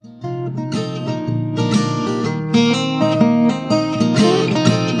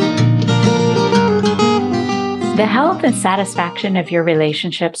The health and satisfaction of your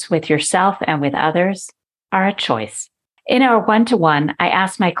relationships with yourself and with others are a choice. In our one-to-one, I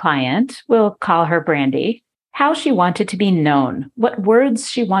asked my client, we'll call her Brandy, how she wanted to be known, what words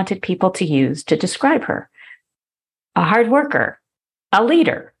she wanted people to use to describe her. A hard worker, a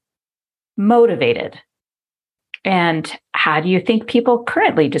leader, motivated. And how do you think people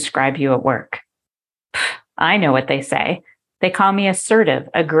currently describe you at work? I know what they say. They call me assertive,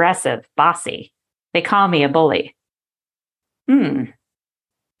 aggressive, bossy. They call me a bully.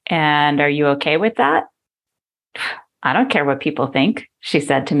 And are you okay with that? I don't care what people think, she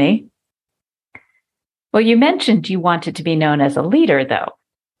said to me. Well, you mentioned you wanted to be known as a leader, though.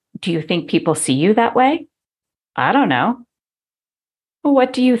 Do you think people see you that way? I don't know. Well,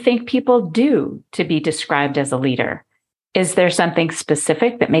 what do you think people do to be described as a leader? Is there something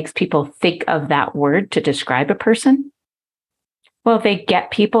specific that makes people think of that word to describe a person? Well, they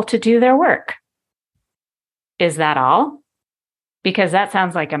get people to do their work. Is that all? Because that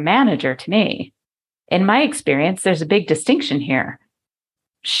sounds like a manager to me. In my experience, there's a big distinction here.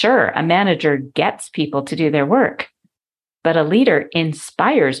 Sure, a manager gets people to do their work, but a leader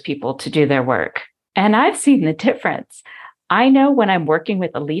inspires people to do their work. And I've seen the difference. I know when I'm working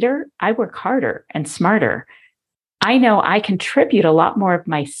with a leader, I work harder and smarter. I know I contribute a lot more of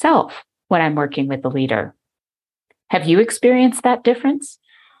myself when I'm working with a leader. Have you experienced that difference?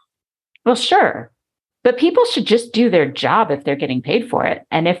 Well, sure. But people should just do their job if they're getting paid for it.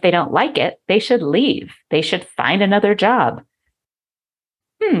 And if they don't like it, they should leave. They should find another job.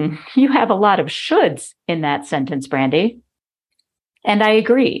 You have a lot of shoulds in that sentence, Brandy. And I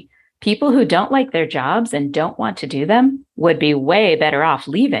agree. People who don't like their jobs and don't want to do them would be way better off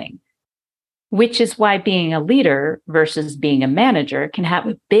leaving. Which is why being a leader versus being a manager can have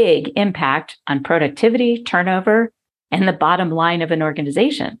a big impact on productivity, turnover, and the bottom line of an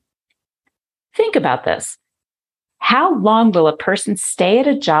organization. Think about this. How long will a person stay at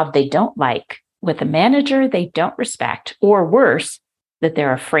a job they don't like with a manager they don't respect, or worse, that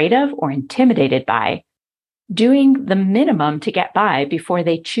they're afraid of or intimidated by, doing the minimum to get by before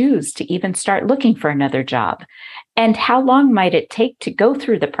they choose to even start looking for another job? And how long might it take to go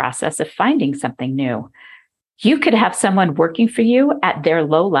through the process of finding something new? You could have someone working for you at their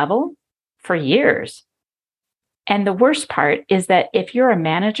low level for years. And the worst part is that if you're a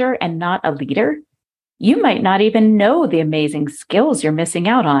manager and not a leader, you might not even know the amazing skills you're missing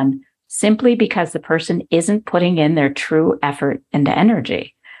out on simply because the person isn't putting in their true effort and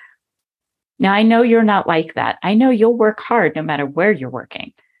energy. Now, I know you're not like that. I know you'll work hard no matter where you're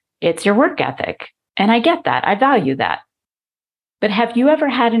working. It's your work ethic. And I get that. I value that. But have you ever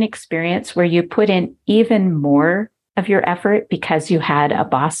had an experience where you put in even more of your effort because you had a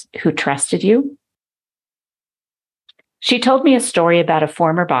boss who trusted you? She told me a story about a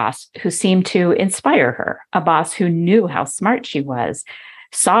former boss who seemed to inspire her, a boss who knew how smart she was,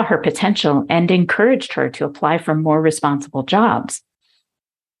 saw her potential, and encouraged her to apply for more responsible jobs.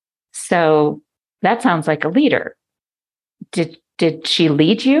 So that sounds like a leader. Did she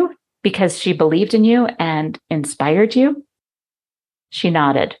lead you because she believed in you and inspired you? She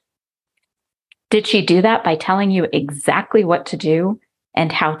nodded. Did she do that by telling you exactly what to do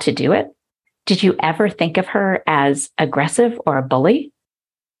and how to do it? Did you ever think of her as aggressive or a bully?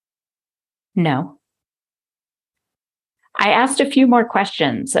 No. I asked a few more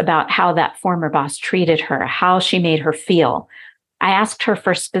questions about how that former boss treated her, how she made her feel. I asked her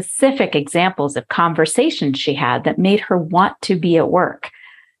for specific examples of conversations she had that made her want to be at work.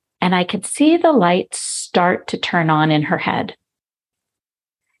 And I could see the light start to turn on in her head.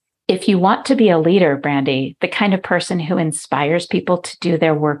 If you want to be a leader, Brandy, the kind of person who inspires people to do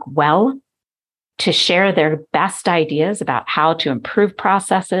their work well, to share their best ideas about how to improve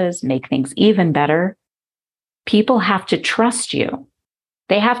processes, make things even better, people have to trust you.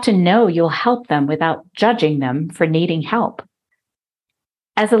 They have to know you'll help them without judging them for needing help.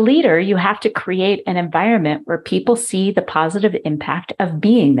 As a leader, you have to create an environment where people see the positive impact of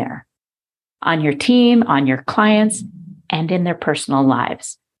being there on your team, on your clients, and in their personal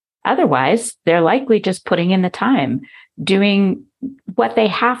lives. Otherwise, they're likely just putting in the time, doing what they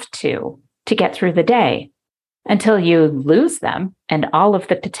have to get through the day until you lose them and all of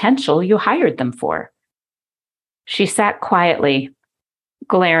the potential you hired them for. She sat quietly,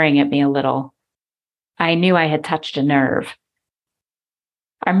 glaring at me a little. I knew I had touched a nerve.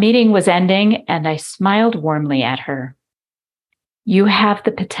 Our meeting was ending, and I smiled warmly at her. You have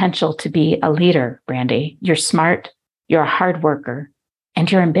the potential to be a leader, Brandy. You're smart, you're a hard worker, and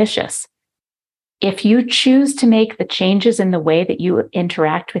you're ambitious. If you choose to make the changes in the way that you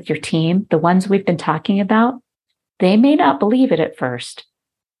interact with your team, the ones we've been talking about, they may not believe it at first.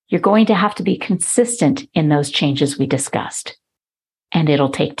 You're going to have to be consistent in those changes we discussed. And it'll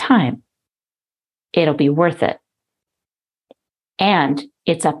take time. It'll be worth it. And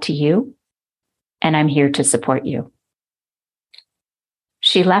it's up to you. And I'm here to support you.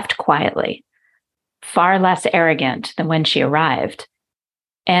 She left quietly, far less arrogant than when she arrived.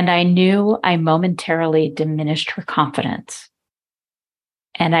 And I knew I momentarily diminished her confidence.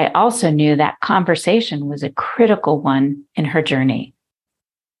 And I also knew that conversation was a critical one in her journey.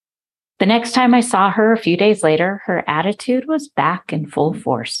 The next time I saw her a few days later, her attitude was back in full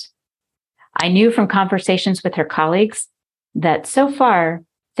force. I knew from conversations with her colleagues that so far,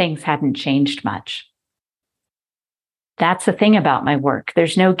 things hadn't changed much. That's the thing about my work.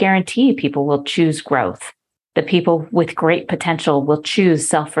 There's no guarantee people will choose growth. The people with great potential will choose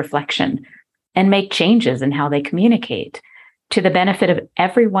self-reflection and make changes in how they communicate to the benefit of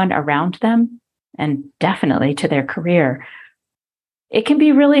everyone around them and definitely to their career. It can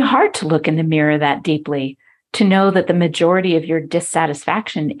be really hard to look in the mirror that deeply, to know that the majority of your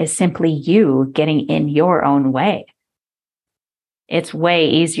dissatisfaction is simply you getting in your own way. It's way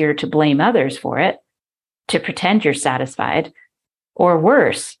easier to blame others for it, to pretend you're satisfied, or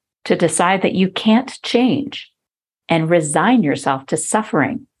worse, to decide that you can't change and resign yourself to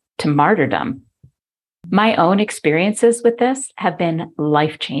suffering, to martyrdom. My own experiences with this have been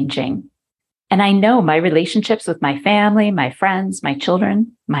life-changing. And I know my relationships with my family, my friends, my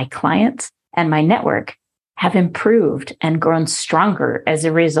children, my clients, and my network have improved and grown stronger as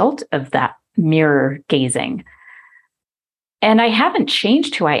a result of that mirror gazing. And I haven't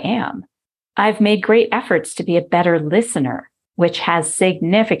changed who I am. I've made great efforts to be a better listener, which has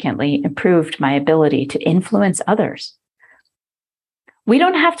significantly improved my ability to influence others. We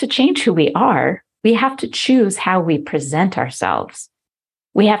don't have to change who we are. We have to choose how we present ourselves.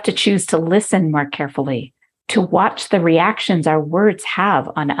 We have to choose to listen more carefully, to watch the reactions our words have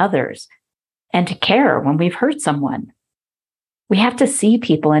on others, and to care when we've hurt someone. We have to see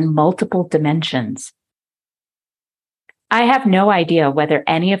people in multiple dimensions. I have no idea whether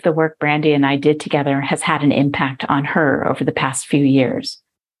any of the work Brandy and I did together has had an impact on her over the past few years.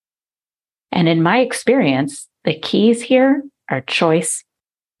 And in my experience, the keys here are choice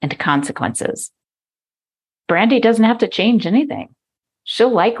and consequences. Brandy doesn't have to change anything.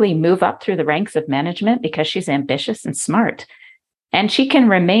 She'll likely move up through the ranks of management because she's ambitious and smart. And she can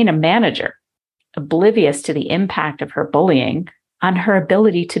remain a manager, oblivious to the impact of her bullying on her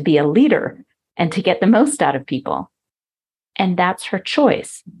ability to be a leader and to get the most out of people. And that's her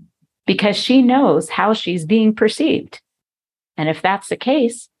choice, because she knows how she's being perceived. And if that's the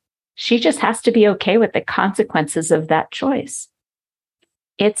case, she just has to be okay with the consequences of that choice.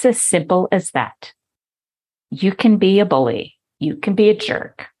 It's as simple as that. You can be a bully. You can be a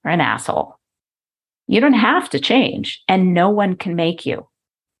jerk or an asshole. You don't have to change, and no one can make you.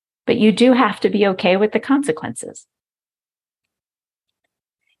 But you do have to be okay with the consequences.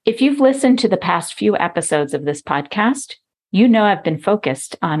 If you've listened to the past few episodes of this podcast, you know I've been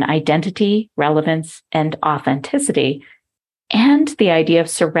focused on identity, relevance, and authenticity, and the idea of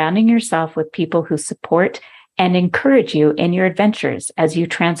surrounding yourself with people who support and encourage you in your adventures as you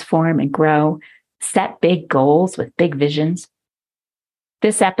transform and grow, set big goals with big visions.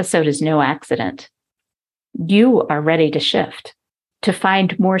 This episode is no accident. You are ready to shift, to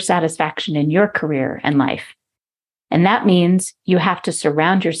find more satisfaction in your career and life. And that means you have to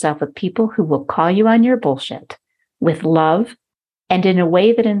surround yourself with people who will call you on your bullshit with love and in a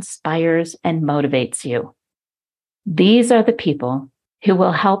way that inspires and motivates you. These are the people who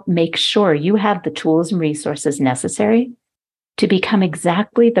will help make sure you have the tools and resources necessary to become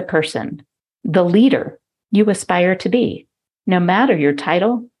exactly the person, the leader you aspire to be, no matter your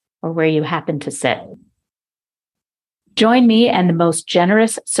title or where you happen to sit. Join me and the most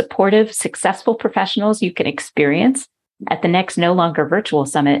generous, supportive, successful professionals you can experience at the next No Longer Virtual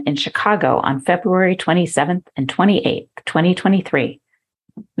Summit in Chicago on February 27th and 28th, 2023.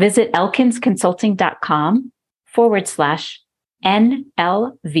 Visit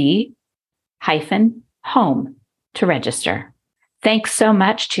elkinsconsulting.com/NLV-home to register. Thanks so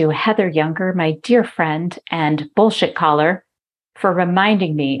much to Heather Younger, my dear friend and bullshit caller, for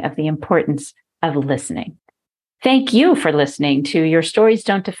reminding me of the importance of listening. Thank you for listening to Your Stories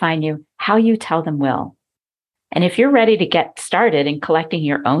Don't Define You, How You Tell Them Will. And if you're ready to get started in collecting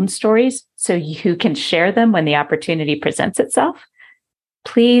your own stories so you can share them when the opportunity presents itself,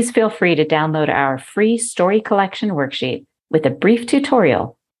 please feel free to download our free story collection worksheet with a brief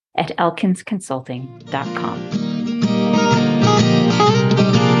tutorial at elkinsconsulting.com.